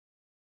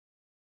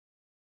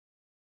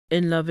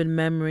In loving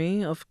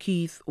memory of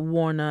Keith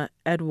Warner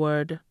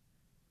Edward.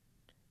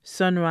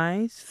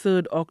 Sunrise,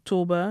 3rd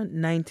October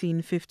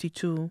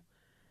 1952.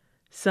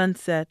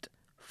 Sunset,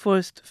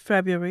 1st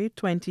February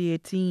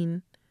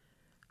 2018.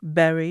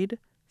 Buried,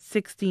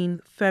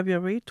 16th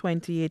February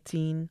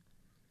 2018.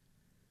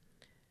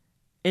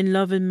 In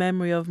loving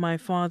memory of my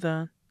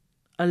father,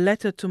 a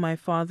letter to my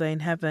Father in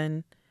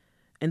heaven.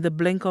 In the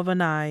blink of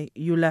an eye,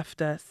 you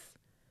left us.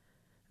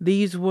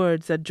 These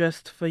words are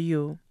just for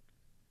you.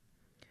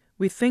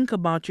 We think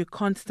about you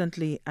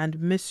constantly and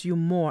miss you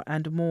more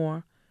and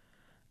more,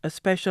 a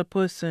special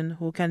person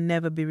who can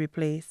never be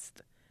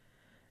replaced.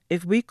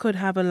 If we could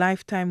have a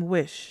lifetime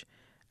wish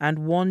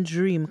and one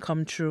dream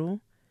come true,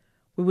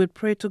 we would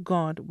pray to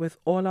God with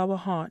all our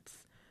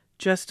hearts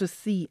just to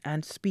see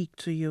and speak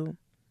to you.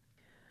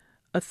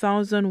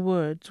 1,000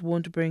 words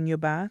won't bring you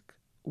back.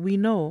 We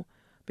know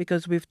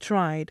because we've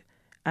tried,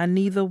 and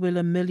neither will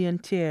a million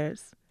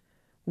tears.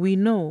 We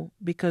know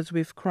because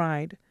we've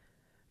cried.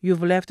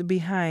 You've left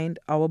behind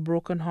our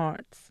broken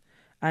hearts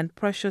and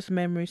precious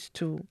memories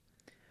too.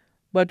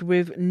 But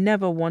we've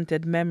never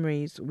wanted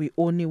memories, we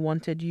only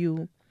wanted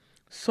you.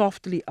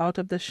 Softly out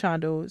of the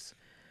shadows,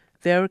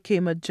 there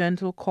came a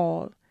gentle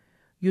call.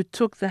 You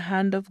took the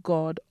hand of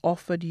God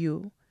offered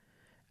you,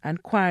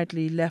 and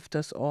quietly left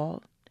us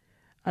all.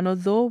 And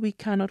although we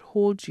cannot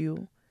hold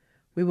you,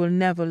 we will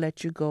never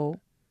let you go,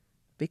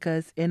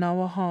 because in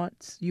our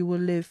hearts you will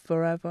live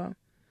forever,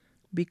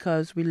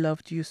 because we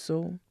loved you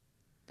so.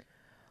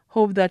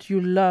 Hope that you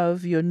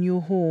love your new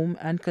home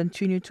and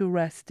continue to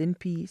rest in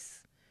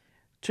peace.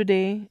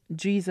 Today,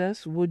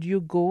 Jesus, would you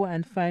go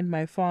and find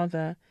my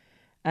Father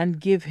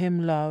and give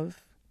him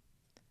love?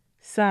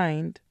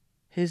 Signed,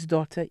 his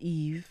daughter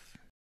Eve.